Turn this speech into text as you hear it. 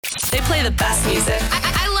They play the best music.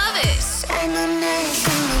 I love it.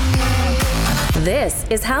 This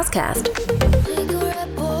is Housecast.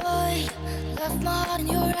 Cigarette boy, left my heart in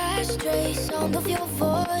your ashtray. Sound of your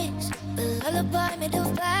voice, the lullaby made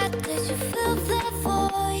of bad days. You fill that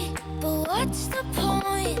void, but what's the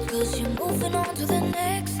point? Cause you're moving on to the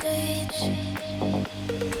next stage.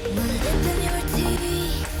 My lip in your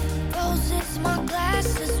teeth, roses in my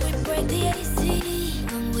glasses. We break the AC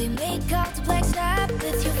when we make out to Black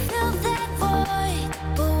Sabbath. You fill that void,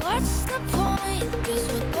 but what's the point? Cause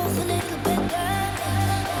we're both a little bit damaged.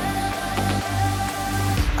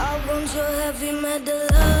 I want your heavy metal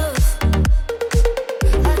love.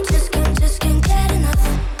 I just can't get enough.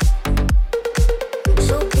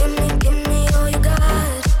 So give me all you got.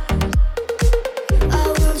 I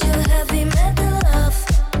want your heavy metal love.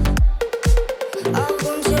 I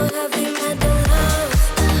want your heavy metal love.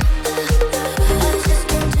 I just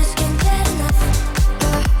can't get enough.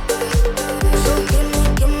 So give me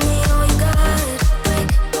all you got.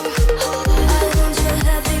 I want your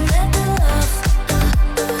heavy metal love.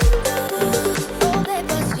 Oh babe,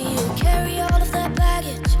 I see you carry all of that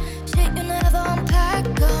baggage. Shit you never unpack.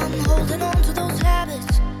 I'm holding on to those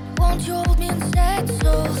habits. Won't you hold me instead?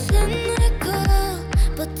 So cynical,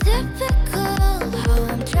 but typical. How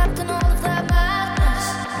I'm trapped in all of that madness.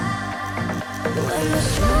 When the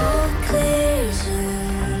smoke clears in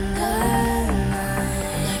the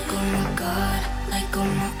night, like oh my god, like oh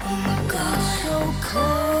my god. So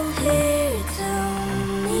cold here, tell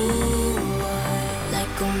me why.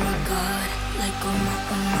 Like oh my god, like oh my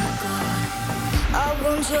god. I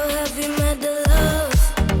want your heavy metal love.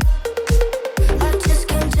 I just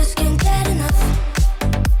can't get enough.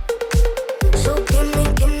 So give me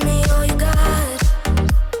all you got.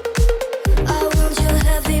 I want your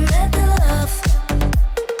heavy metal love.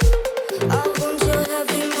 I want your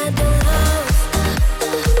heavy metal love.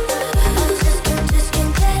 I just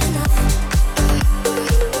can't get enough.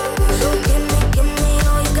 So give me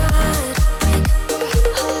all you got.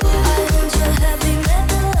 I want your heavy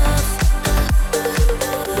metal love.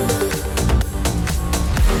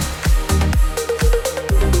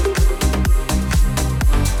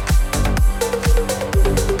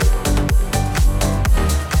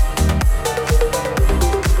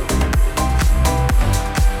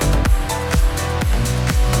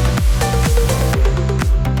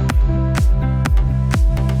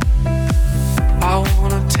 I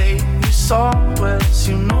wanna take you somewhere,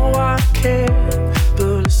 you know I care,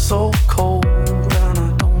 but it's so cold and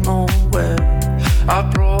I don't know where. I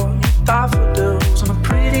brought you daffodils on a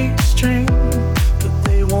pretty string, but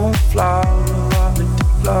they won't flower like they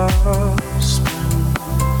did last spring.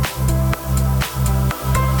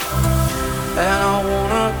 And I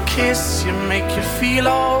wanna kiss you, make you feel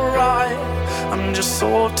alright. I'm just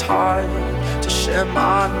so tired to share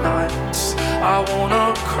my nights. I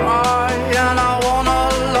wanna cry and I wanna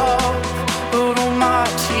love, but all my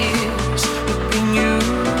tears have been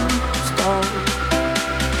used up.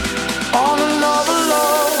 On another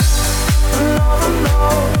love, another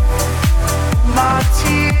love. My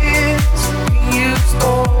tears have been used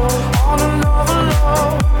up. On another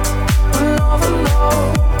love, another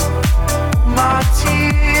love. My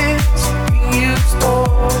tears have been used up.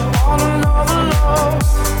 On another love,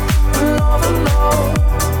 another love.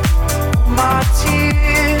 My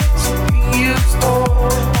tears have used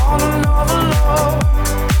all on another love,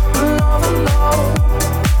 another love.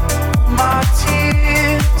 My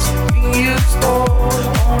tears have used all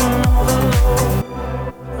on another love,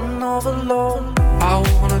 another love. I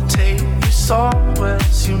wanna take you somewhere,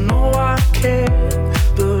 you know I care,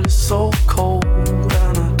 but it's so cold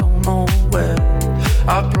and I don't know where.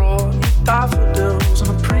 I brought you daffodils on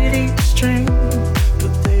a pretty string,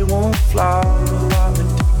 but they won't flower like they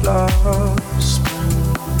did last spring.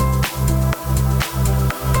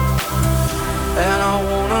 And I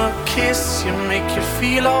wanna kiss you, make you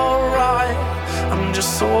feel alright. I'm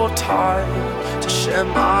just so tired to share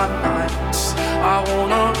my nights. I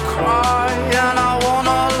wanna cry and I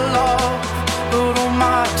wanna love, but all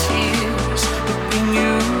my tears have been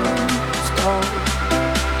used up.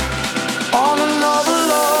 On another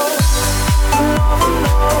love, another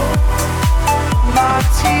love. My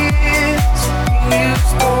tears have been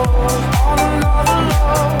used up. On another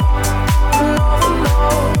love, another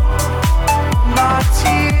love. My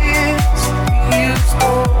tears have been used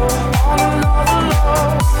up. On another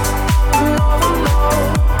love, another love.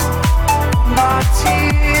 My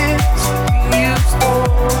tears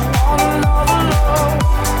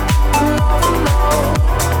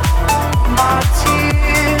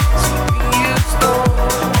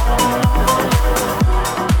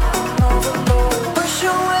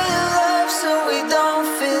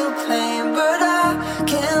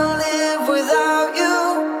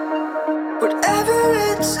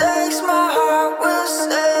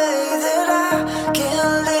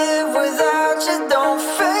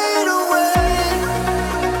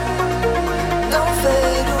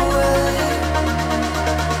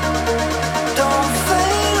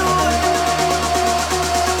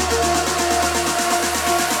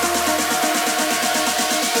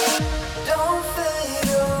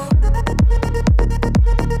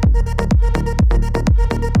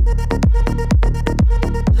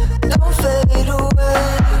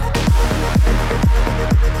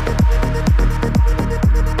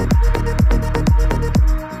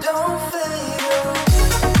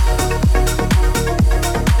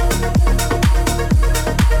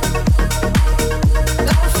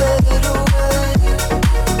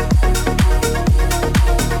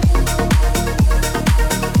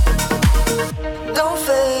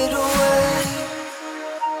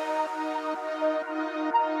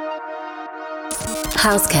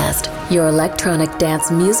Housecast, your electronic dance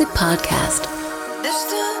music podcast.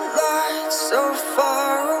 Distant lights so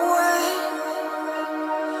far away.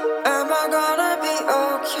 Am I gonna be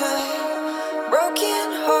okay? Broken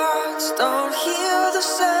hearts don't heal the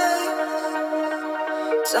same.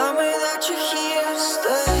 Tell me that you're here to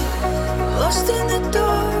stay. Lost in the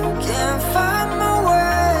dark, can't find my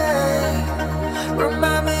way.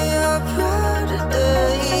 Remind me of brighter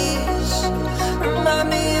days. Remind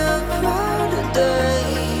me of brighter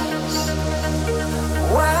days.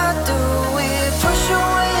 Why do we push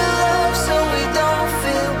away love so we don't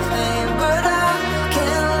feel pain? But I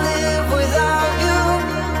can't live without you.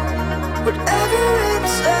 Whatever it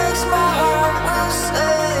takes, my heart will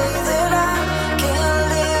say that I can't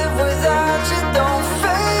live without you. Don't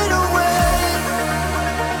fade away.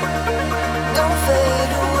 Don't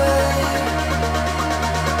fade away.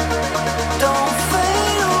 Don't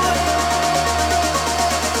fade away.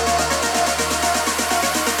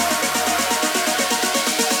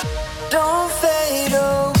 Don't fade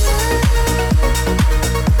away.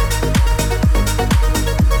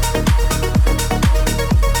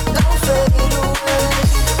 Don't fade away. Don't fade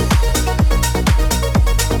away.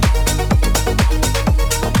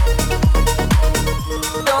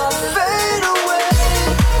 Don't fade away. Don't fade away.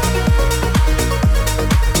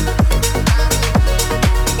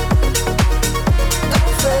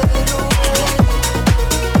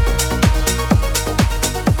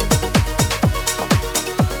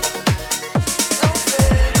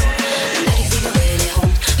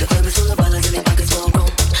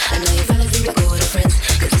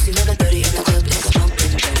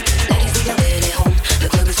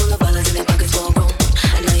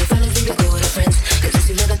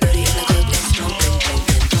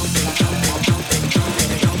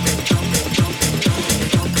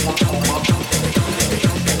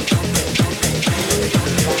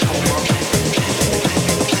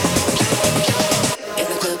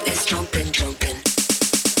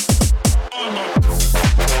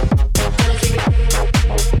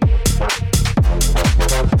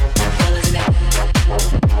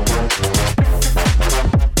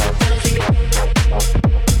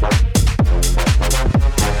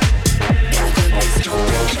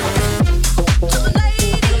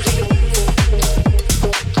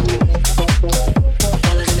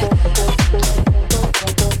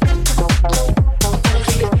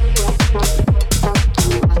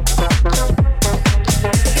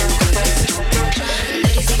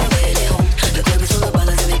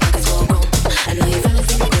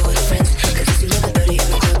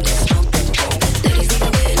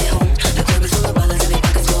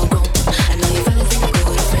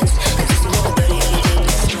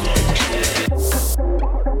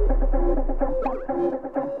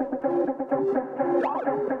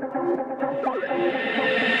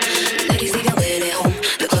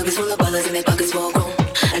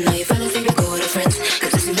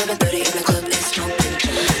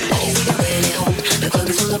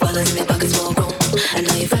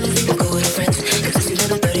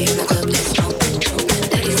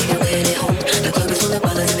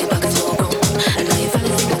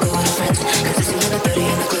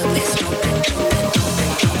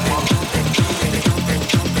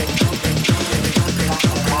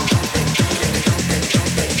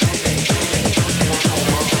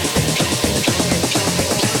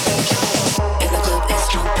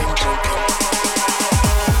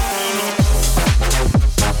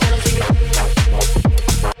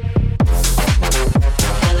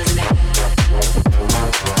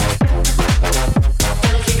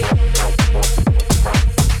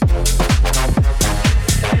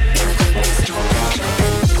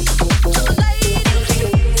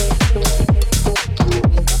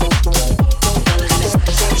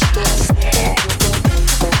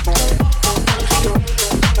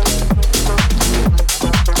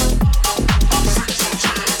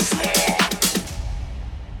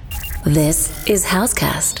 This is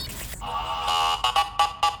Housecast.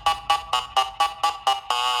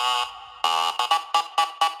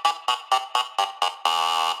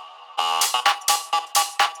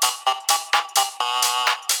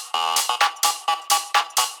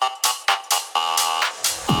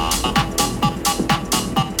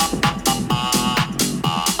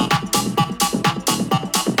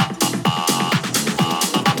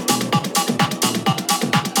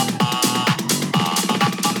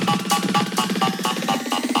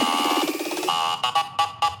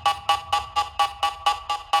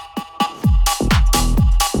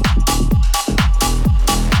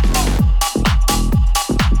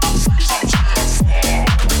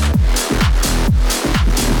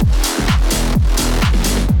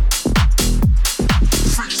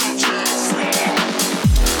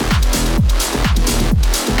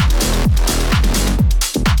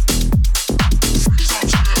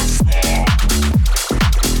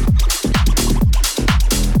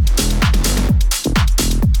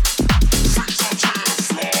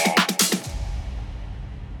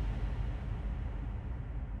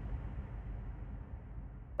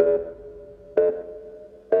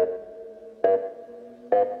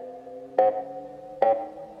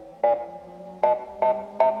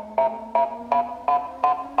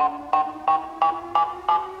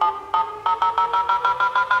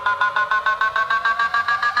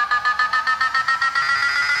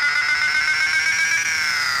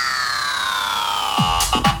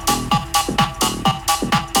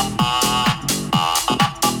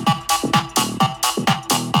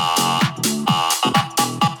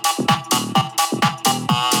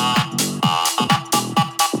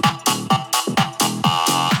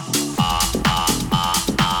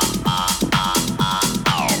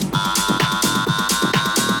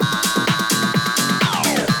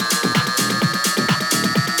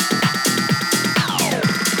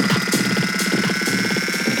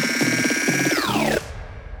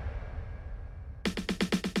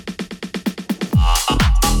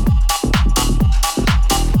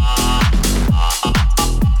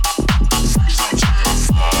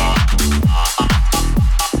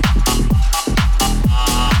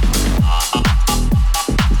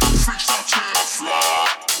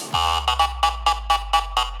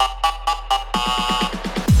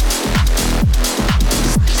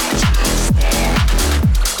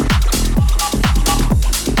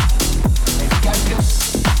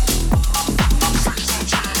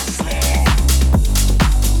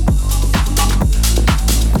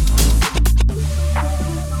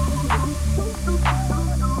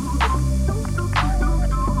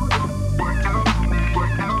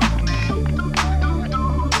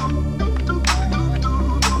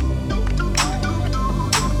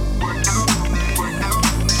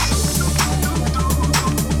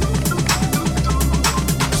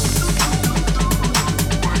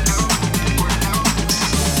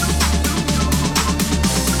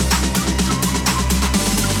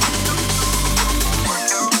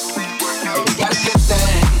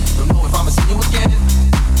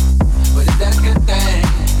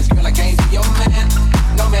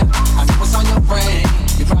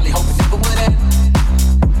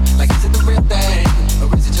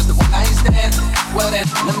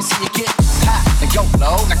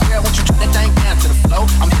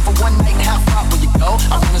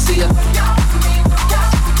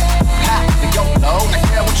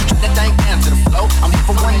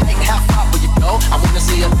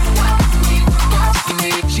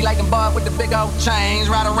 She like them boys with the big old chains,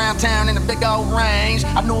 ride around town in the big old range.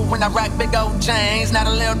 I knew it when I rock big old chains, not a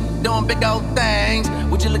little doing big old things.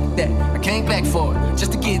 Would you look at that? I came back for it,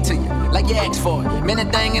 just to get to you, like you asked for it. Man,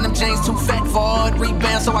 that thing in them jeans too fat for it.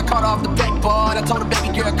 Rebound, so I caught off the backboard. I told her,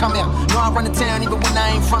 baby girl, come here. Know I run the town even when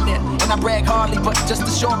I ain't from there. And I brag hardly, but just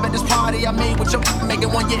to show up at this party I made with your make it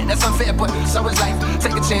one yet. That's unfair, but so is life.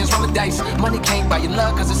 Take a chance, roll the dice. Money can't buy your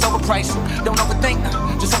love, cause it's overpriced. Don't overthink,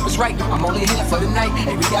 just hope it's right. I'm only here for the night.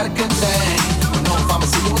 Hey, we got a good thing. Don't know if I'ma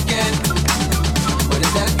see you again, but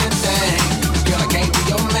is that a good thing? Girl, I can't be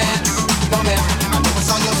your man. No man, I know it's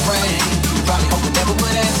on your brain. You probably hope it never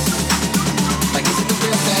would end. Like, is it the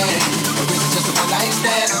real thing, or is it just a one night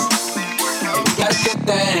stand? Hey, we got a good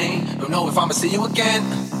thing. Don't know if I'ma see you again,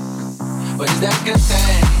 but is that a good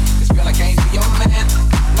thing? Cause girl, I can't be your man.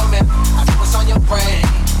 No man, I know it's on your brain.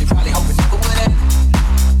 You probably hope it never would end.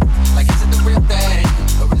 Like, is it the real thing,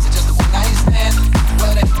 or is it just a one night stand?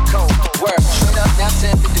 Well, that cold word. Straight up, now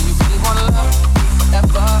tell me, do you really wanna love me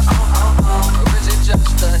forever? Or is it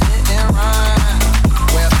just a hit and run?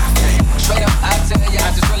 Well, straight up, I tell ya, I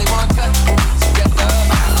just really wanna cut you together.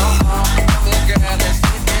 Come here, girl, let's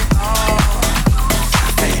get it on.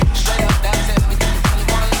 Straight up, now tell me, do you really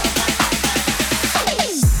wanna love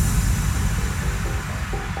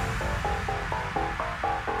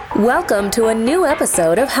me? Welcome to a new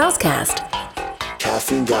episode of Housecast.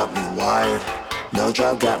 Caffeine got me wired, no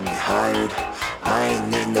job got me hired. I ain't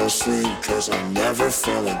need no sleep cause I'm never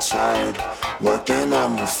feeling tired. Working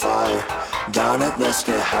I'm on fire, down it, let's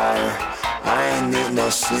get higher. I ain't need no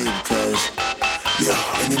sleep cause, yeah,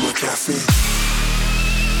 I need more caffeine.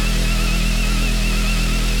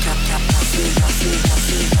 Caffeine, caffeine, caffeine,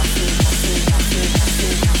 caffeine, caffeine, caffeine,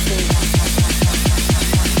 caffeine, caffeine,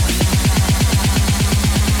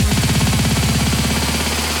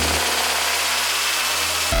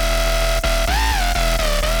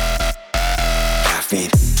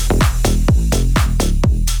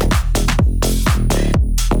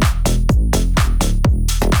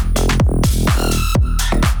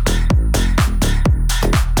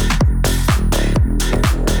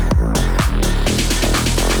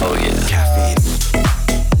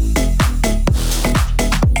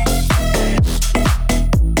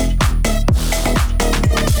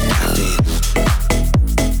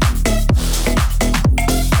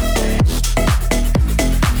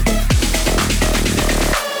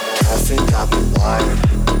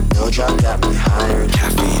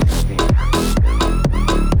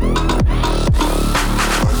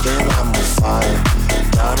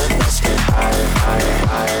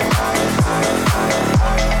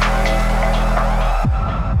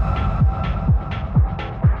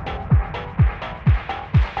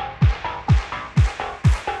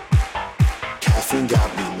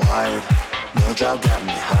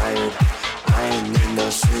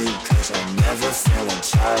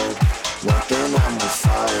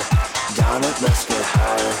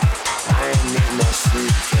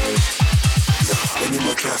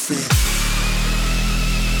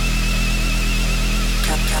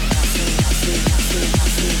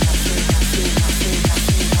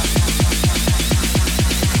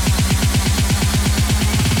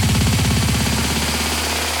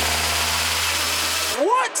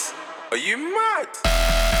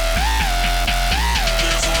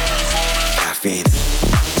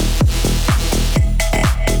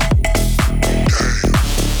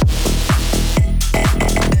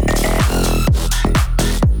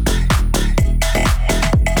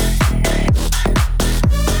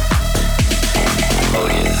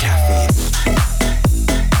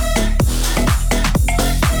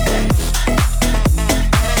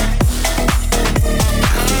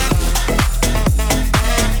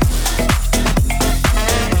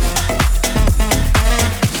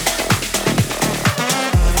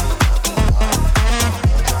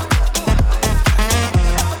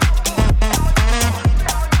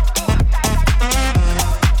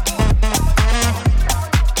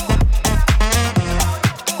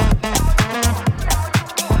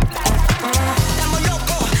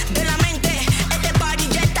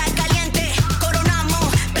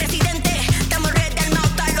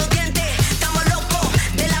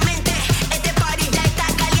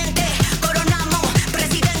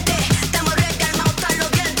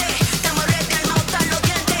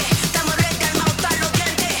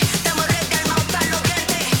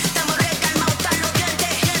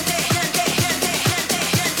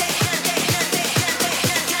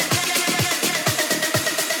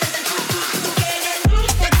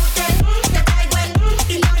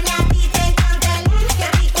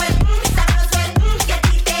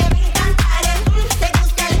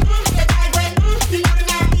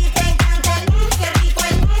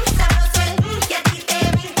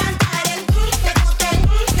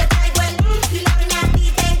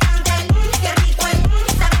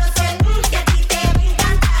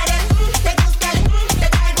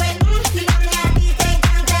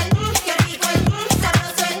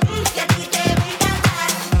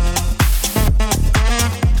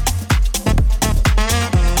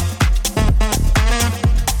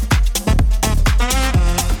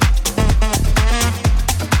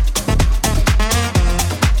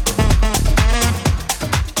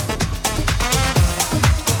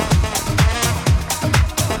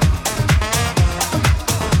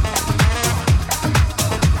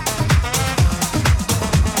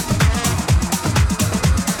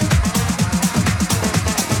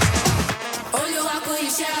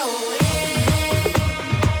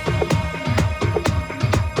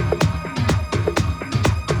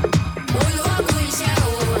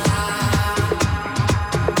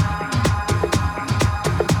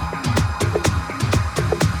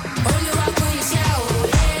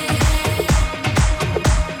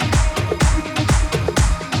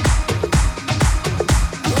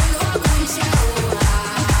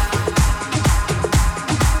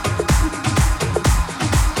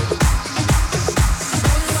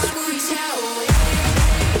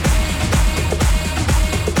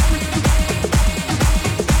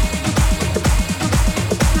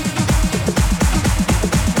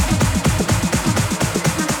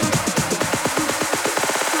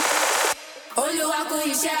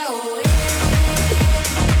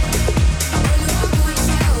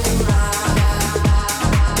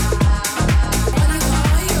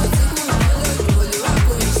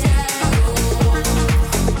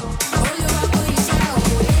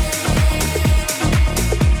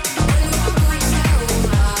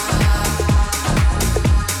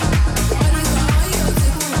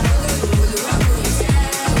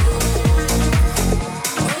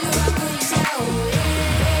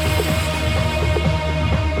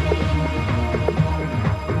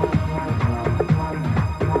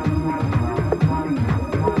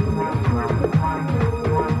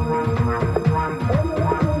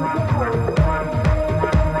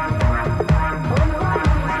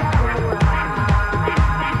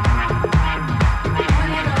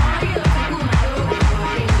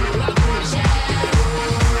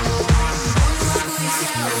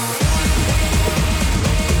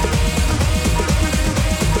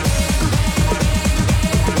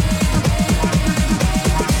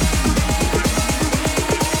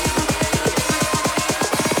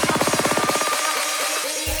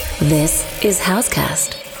 This is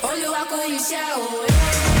Housecast.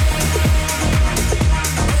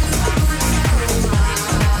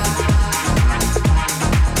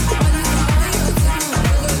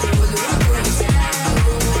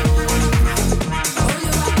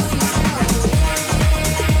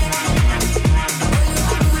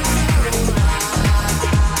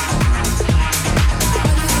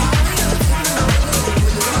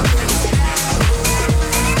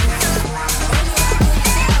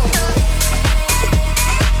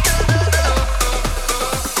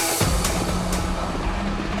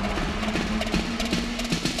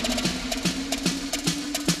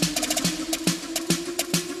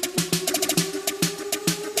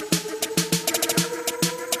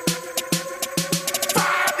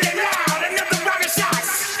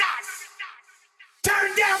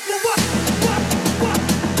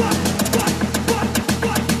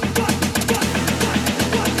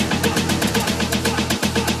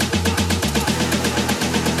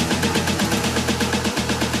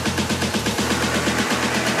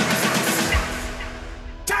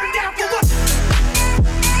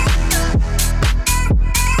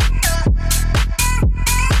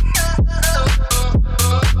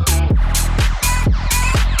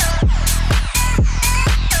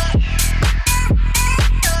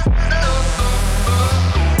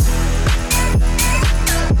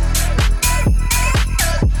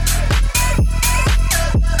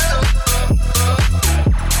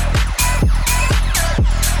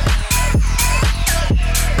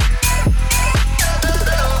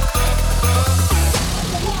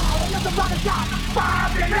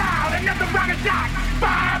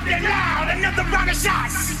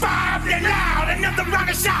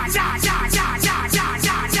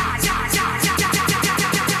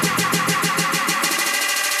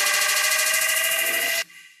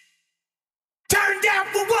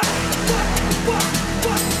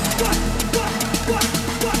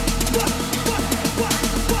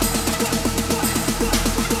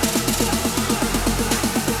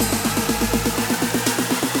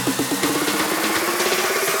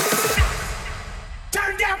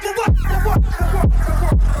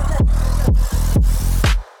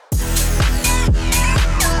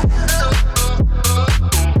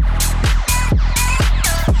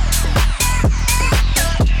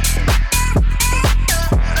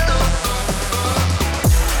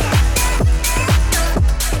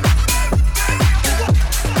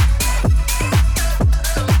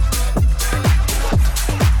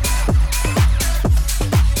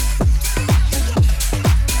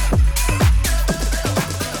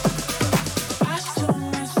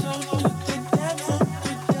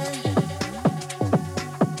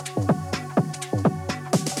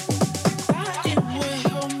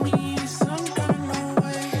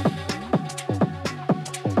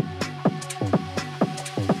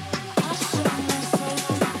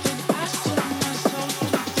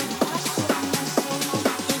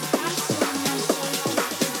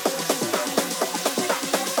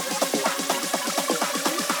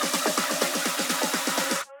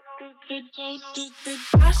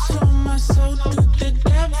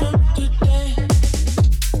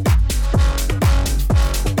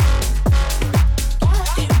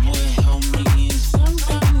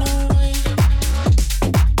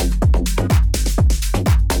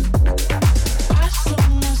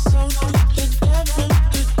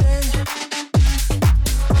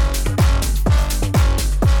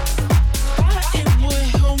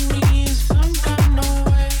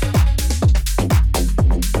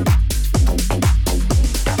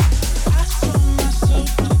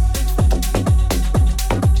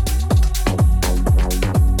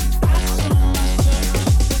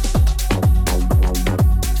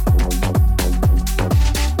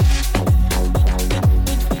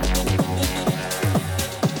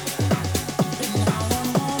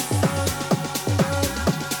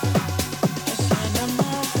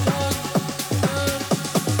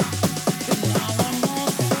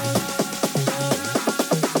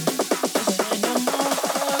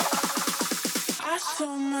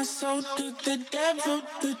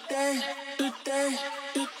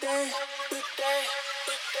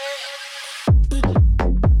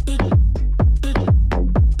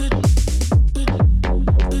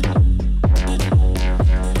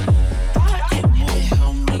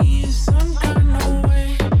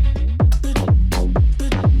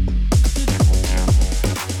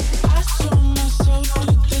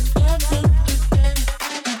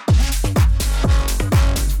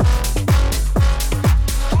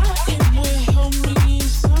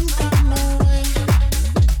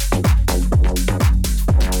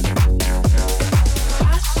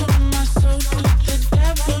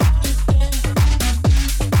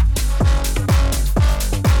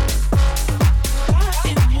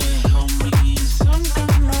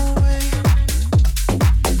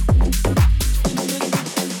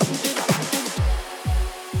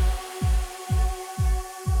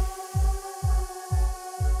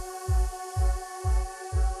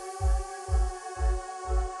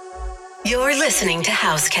 You're listening to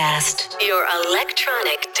Housecast, your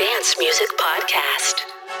electronic dance music podcast.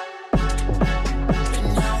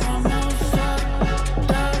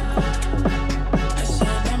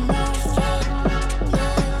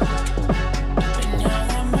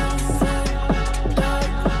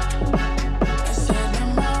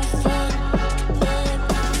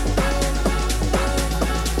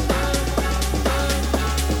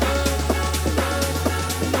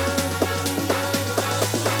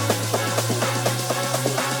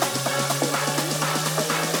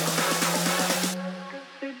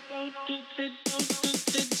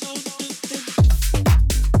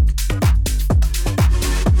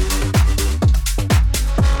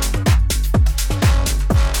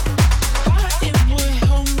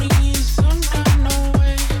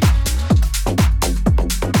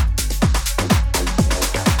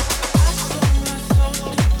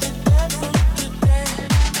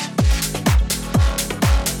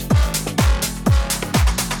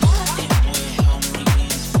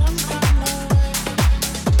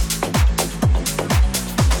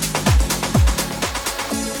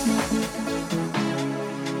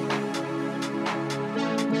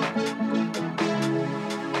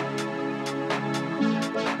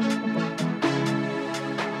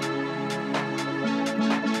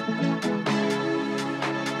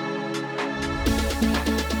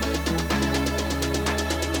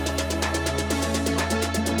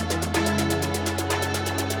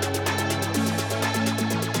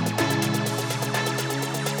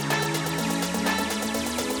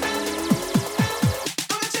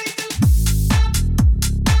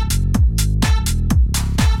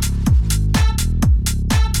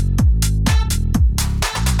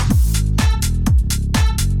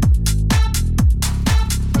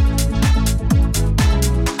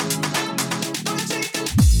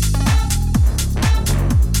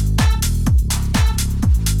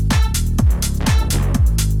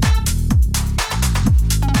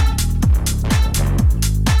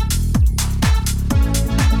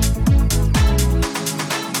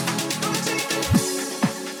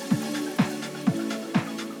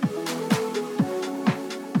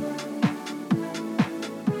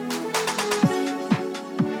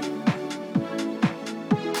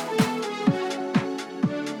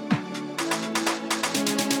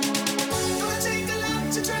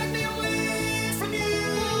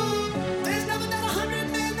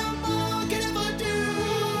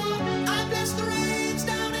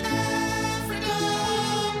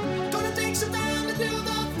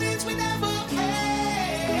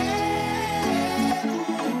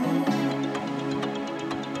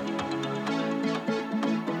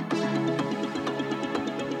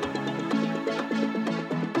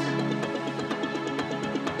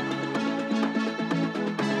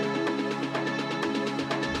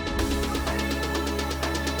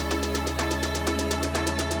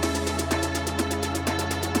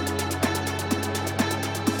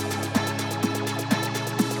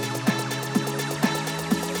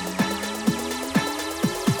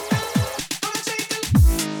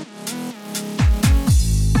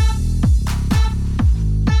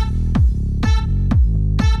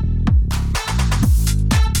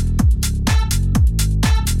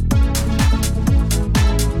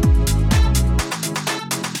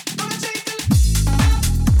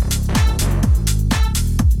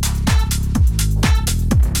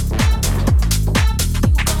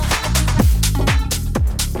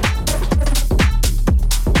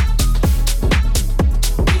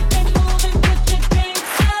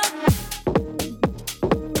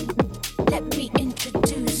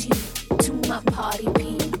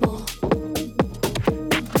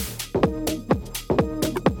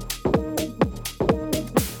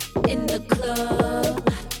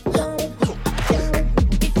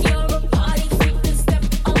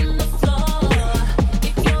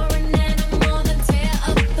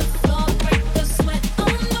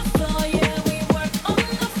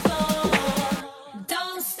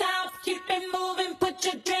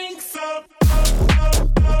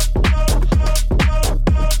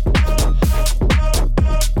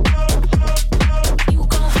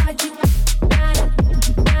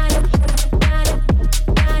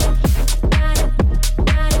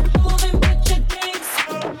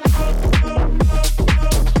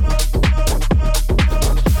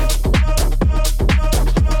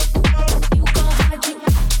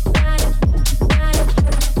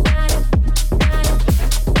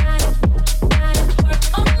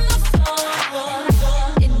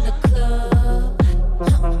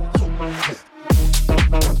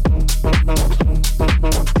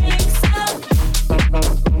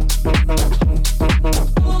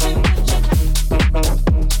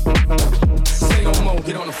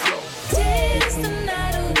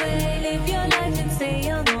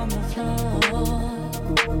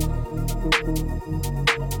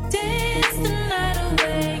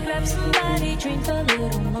 have somebody drink a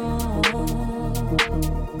little more.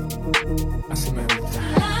 I see my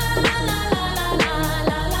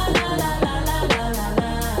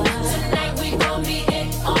Tonight we gon' be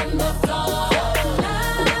it on the floor.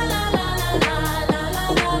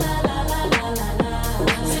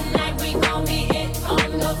 Tonight we gon' be it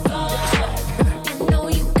on the floor. I know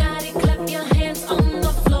you got it, clap your hands on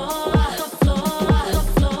the floor. The floor, the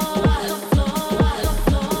floor, the floor, the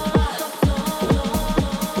floor, the floor.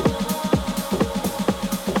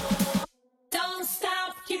 Don't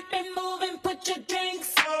stop, keep it moving, put your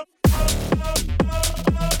drinks up.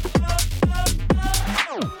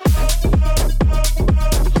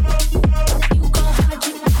 You gon' hide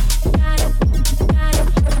you got it, got it, got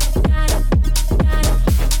it, got it,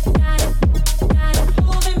 got it, got it.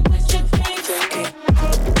 Moving, put your drinks up.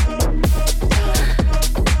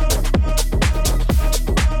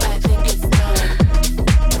 I think it's time.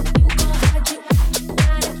 You gon' hide you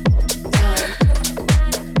got it,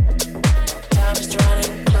 time is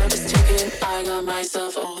running, clock is ticking. I got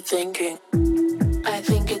myself overthinking. I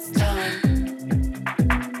think it's time.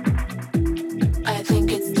 I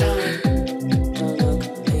think it's time. Look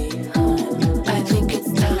behind. I think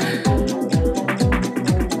it's time.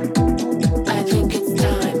 I think it's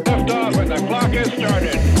time. Lift off and the clock has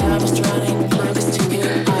started. Time is running, clock is ticking.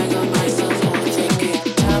 I got myself overthinking.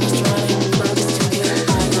 Time is running, clock is ticking.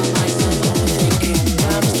 I got myself overthinking.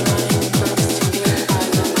 Time is running, clock is ticking. I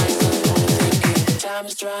got myself overthinking. Time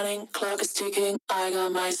is running, clock is ticking. I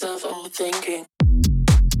got myself overthinking.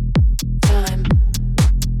 Time.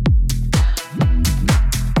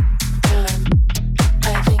 Time.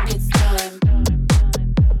 I think it's time.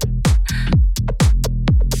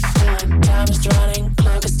 Time is running,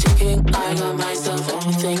 clock is ticking. I got myself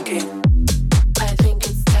overthinking. I think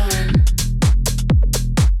it's time.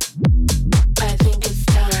 I think it's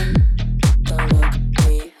time. Don't look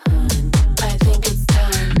behind. I think it's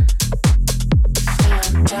time.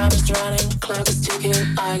 Time is running, clock is ticking.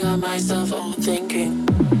 I got myself overthinking.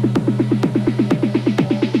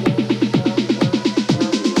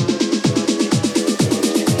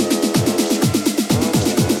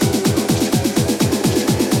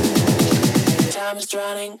 Time is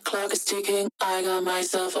running, clock is ticking. I got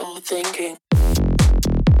myself overthinking.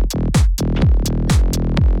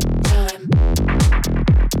 Time.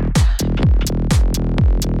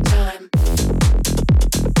 Time.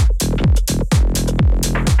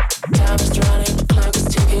 Time is running, clock is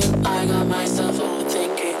ticking. I got myself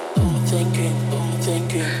overthinking. Overthinking,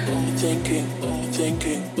 overthinking, overthinking,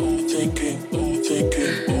 overthinking, overthinking,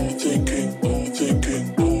 overthinking, overthinking,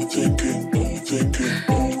 overthinking,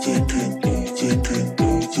 overthinking, overthinking,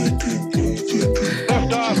 overthinking.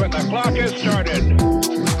 Lift off and the clock has started.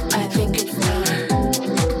 I think it's time.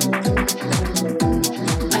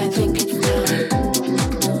 I think it's time.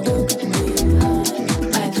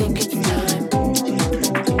 I think it's time.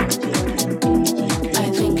 I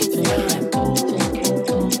think it's time.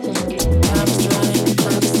 Time is running,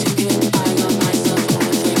 clock is ticking. I got myself overthinking. Time is running, clock is ticking. I got myself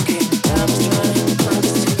overthinking. Time is running, clock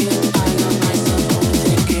is ticking. I got myself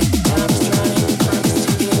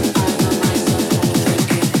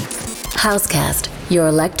overthinking. Housecast, your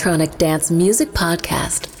electronic dance music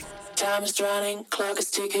podcast. Time is running, clock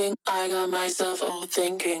is ticking. I got myself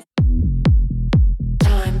overthinking.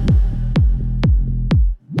 Time.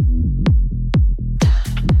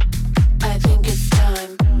 I think it's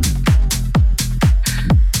time.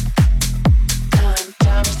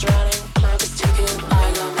 Time is running, clock is ticking.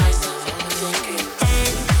 I got myself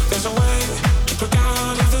overthinking. There's a way to break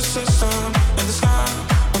out of the system, and the sky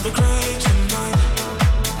will be gray tonight.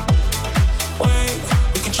 Wait,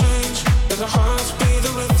 we can change. Let our hearts be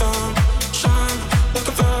the rhythm. Shine like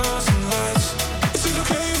a thousand lights. Is it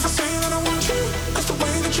okay if I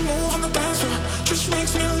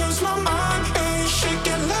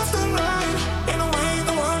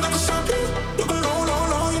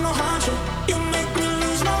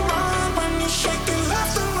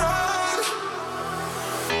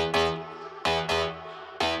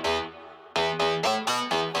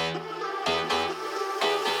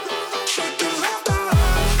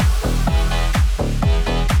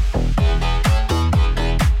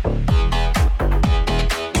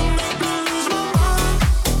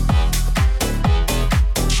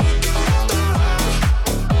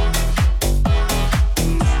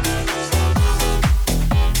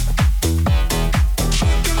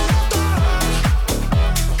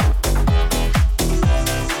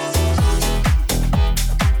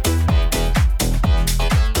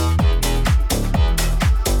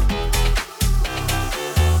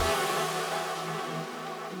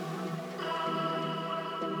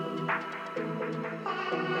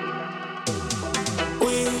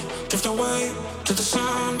drift away to the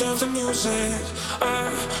sound of the music.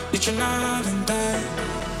 I need you night and day.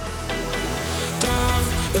 Down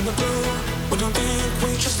in the blue, we don't think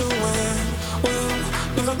we just do it. We'll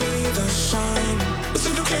never be the same. Is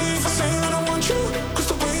it okay if I say that I want you? Cause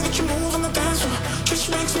the way that you move on the dance floor just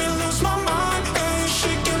makes me lose my mind. Hey,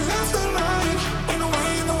 shake it left and right. Ain't no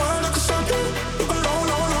way in the world I can stop you. You go low,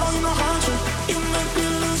 low, low, you know how to. You make me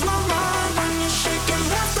lose my mind when you shake it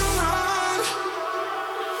left and right.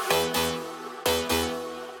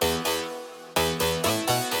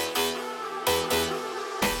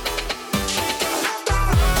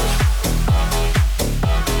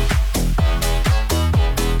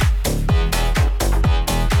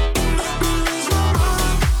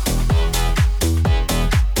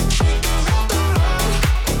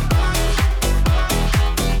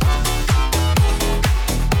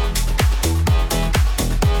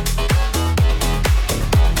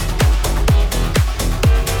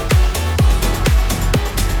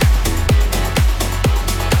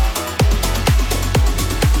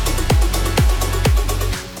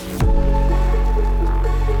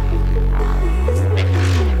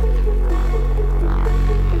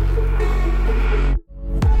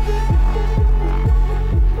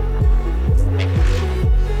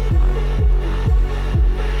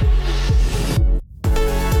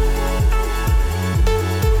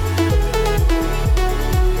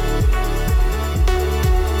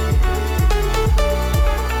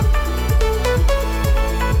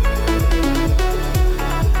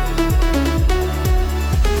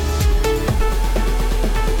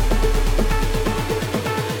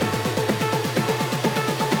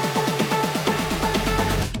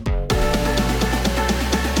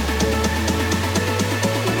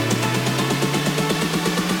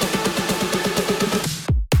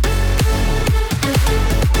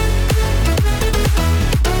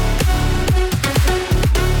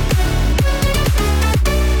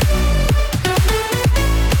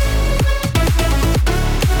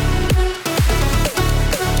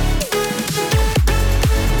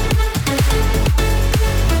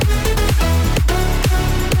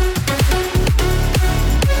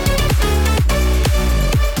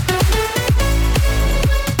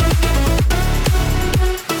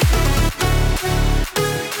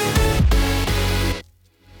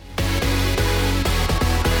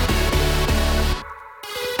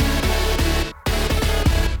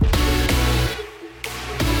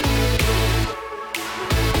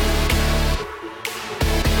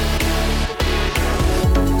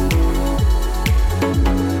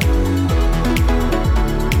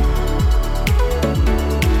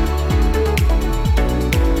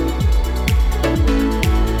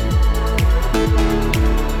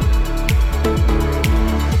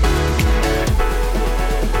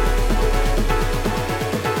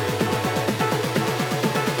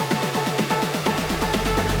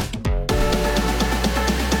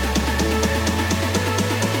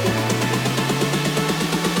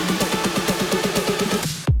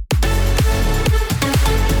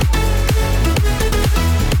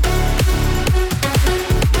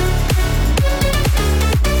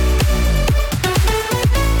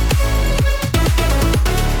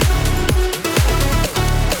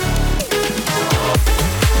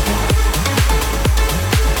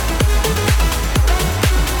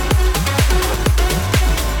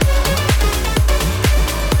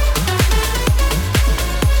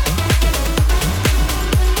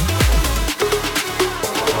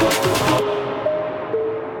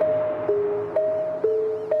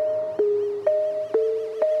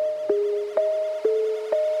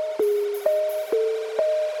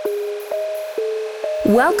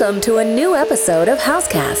 Welcome to a new episode of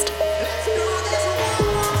Housecast.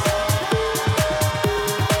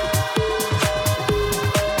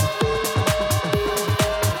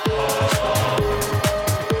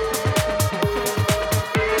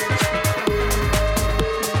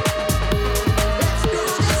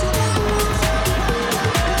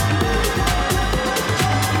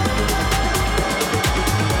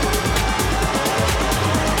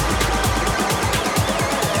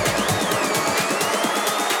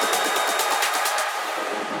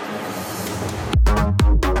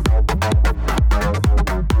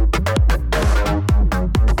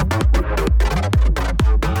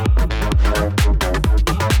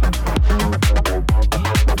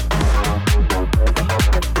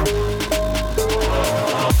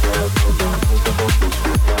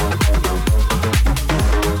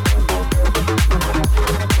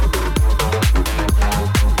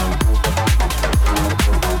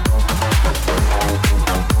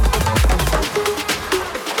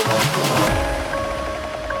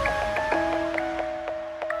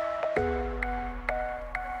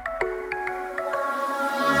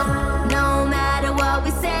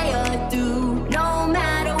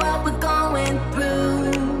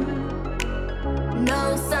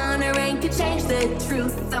 the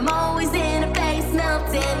truth. I'm always in a face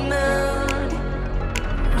melting mood.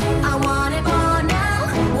 I want it more now,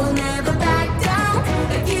 we'll never back down.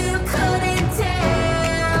 If you couldn't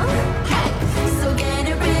tell, hey, so get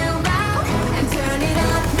it real loud and turn it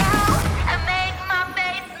up now and make my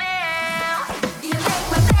face melt. You make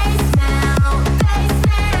my face melt, face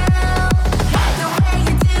melt. The way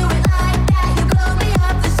you do it like that, you blow me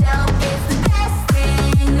off the shelf. It's the best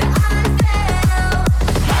thing that I felt,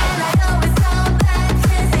 and I always come back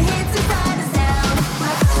 'cause it hits as hard as hell.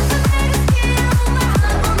 My bones are made of steel, my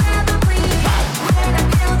heart will never bleed. When I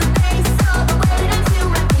feel the bass all the way down to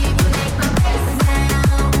my feet, you make my face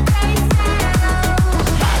melt, face melt.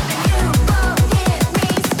 And you won't hear me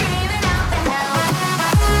screaming out the hell.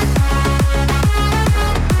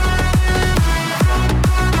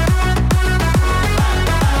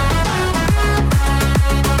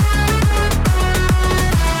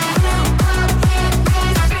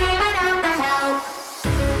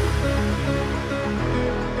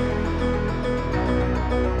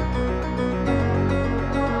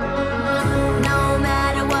 No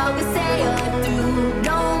matter what we say or do,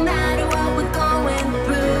 no matter what we're going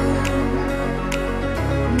through,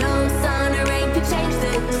 no sun or rain could change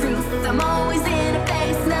the truth. I'm always in a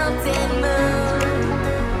face melting mood.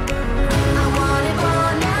 I want it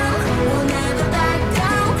more now, we'll never back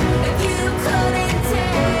down. If you couldn't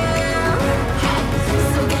tell, hey,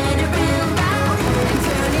 so get it real loud and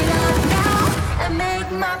turn it up now and make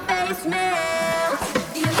my face melt.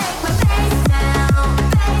 You make my face melt,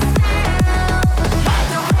 face melt.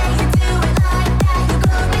 The way you do it like that, you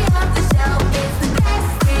blow me off the shelf. It's the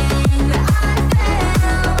best thing that I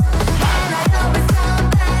felt, and I always come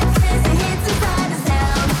back 'cause it hits as hard as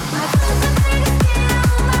hell. My bones are made of steel,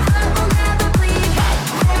 my heart will never bleed.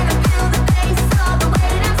 When I feel the bass all the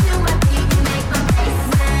way down to my feet, you make my face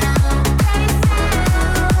melt, face melt.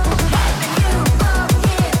 And you won't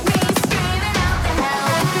hear me screaming out the hell.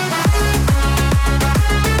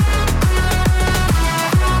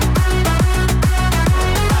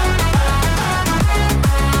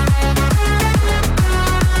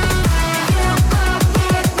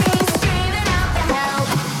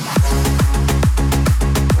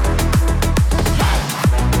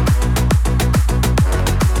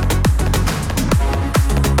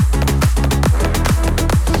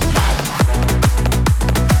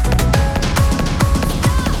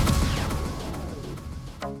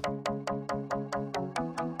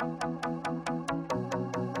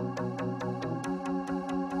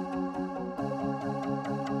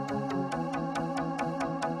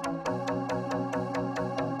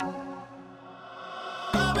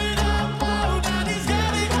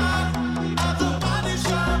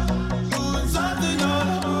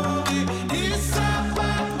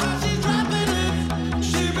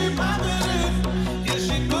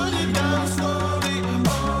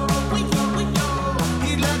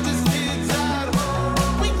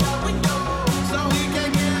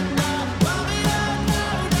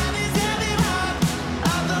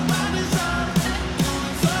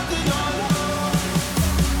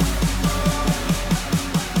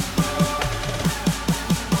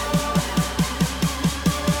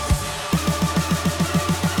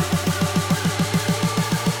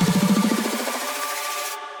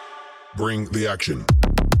 Bring the action.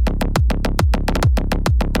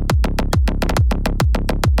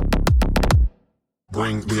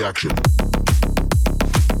 Bring the action.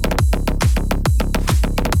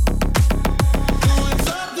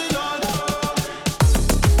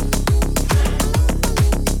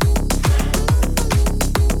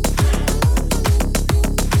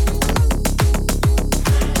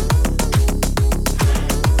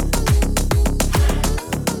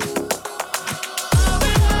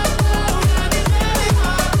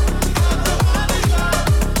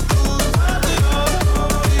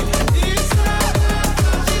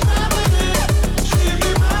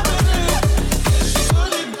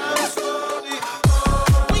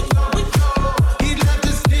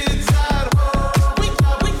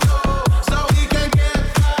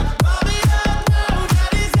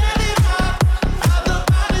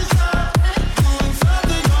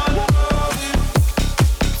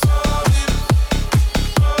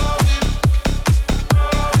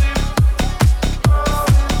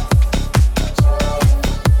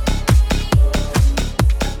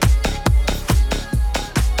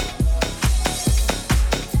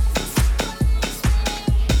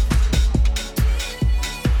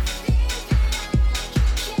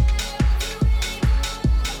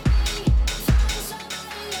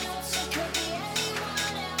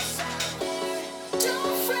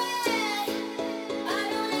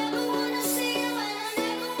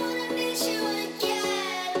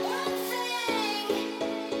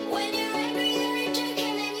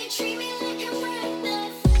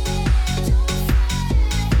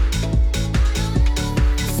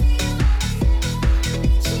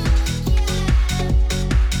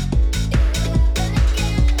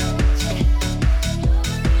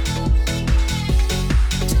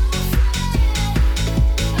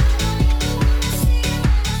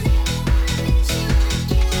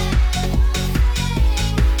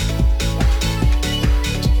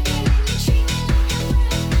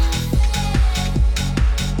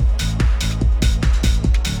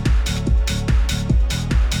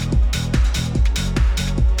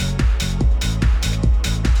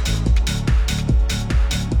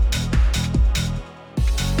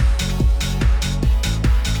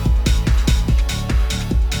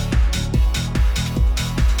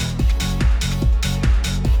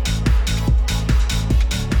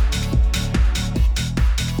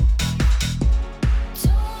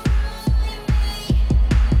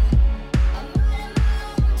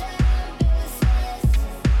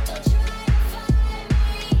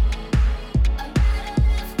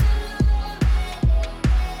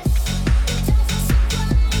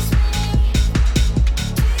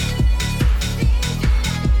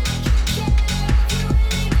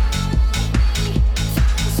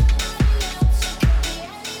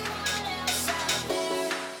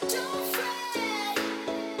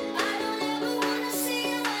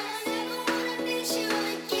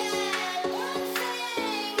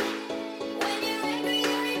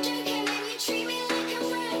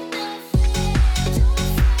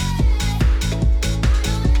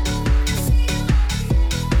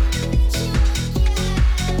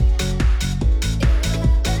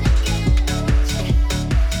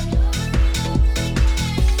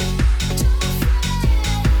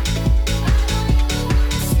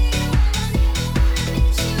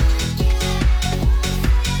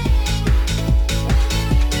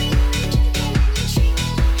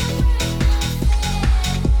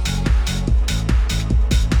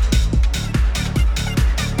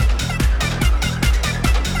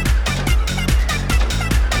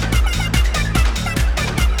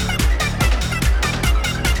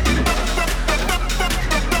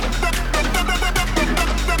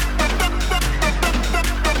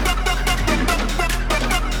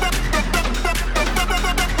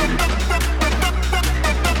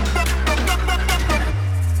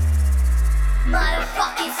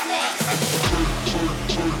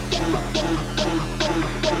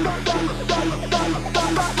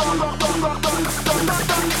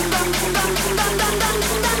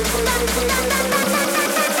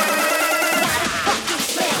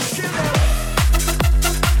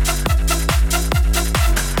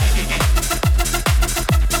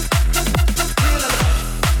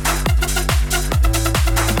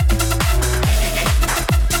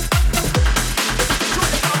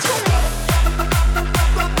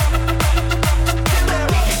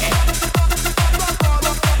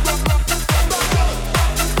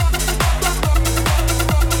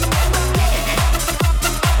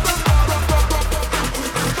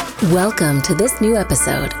 Welcome to this new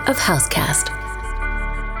episode of Housecast.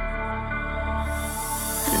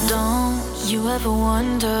 Don't you ever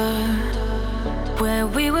wonder where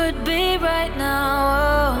we would be right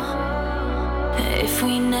now if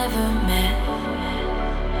we never met?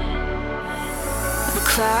 The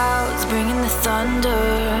clouds bringing the thunder,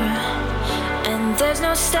 and there's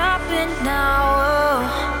no stopping now.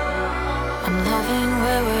 I'm loving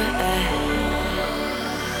where we're at,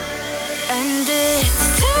 and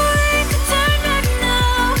it's too late to turn back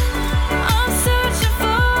now. I'm searching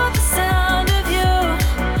for the sound of you,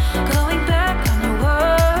 going back on your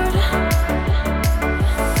word.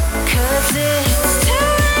 'Cause it's too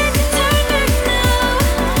late to turn back now.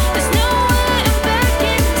 There's no way I'm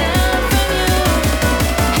backing down from you.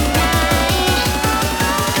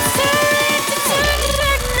 It's too late to turn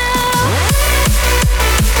back now.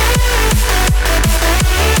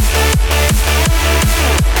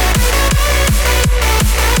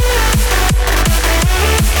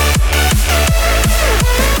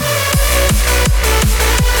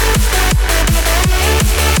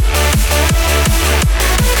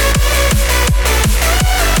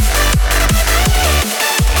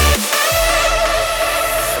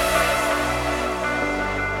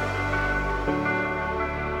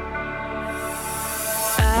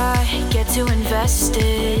 I get too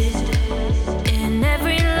invested in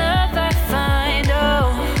every love I find.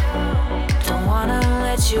 Oh, don't wanna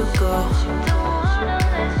let you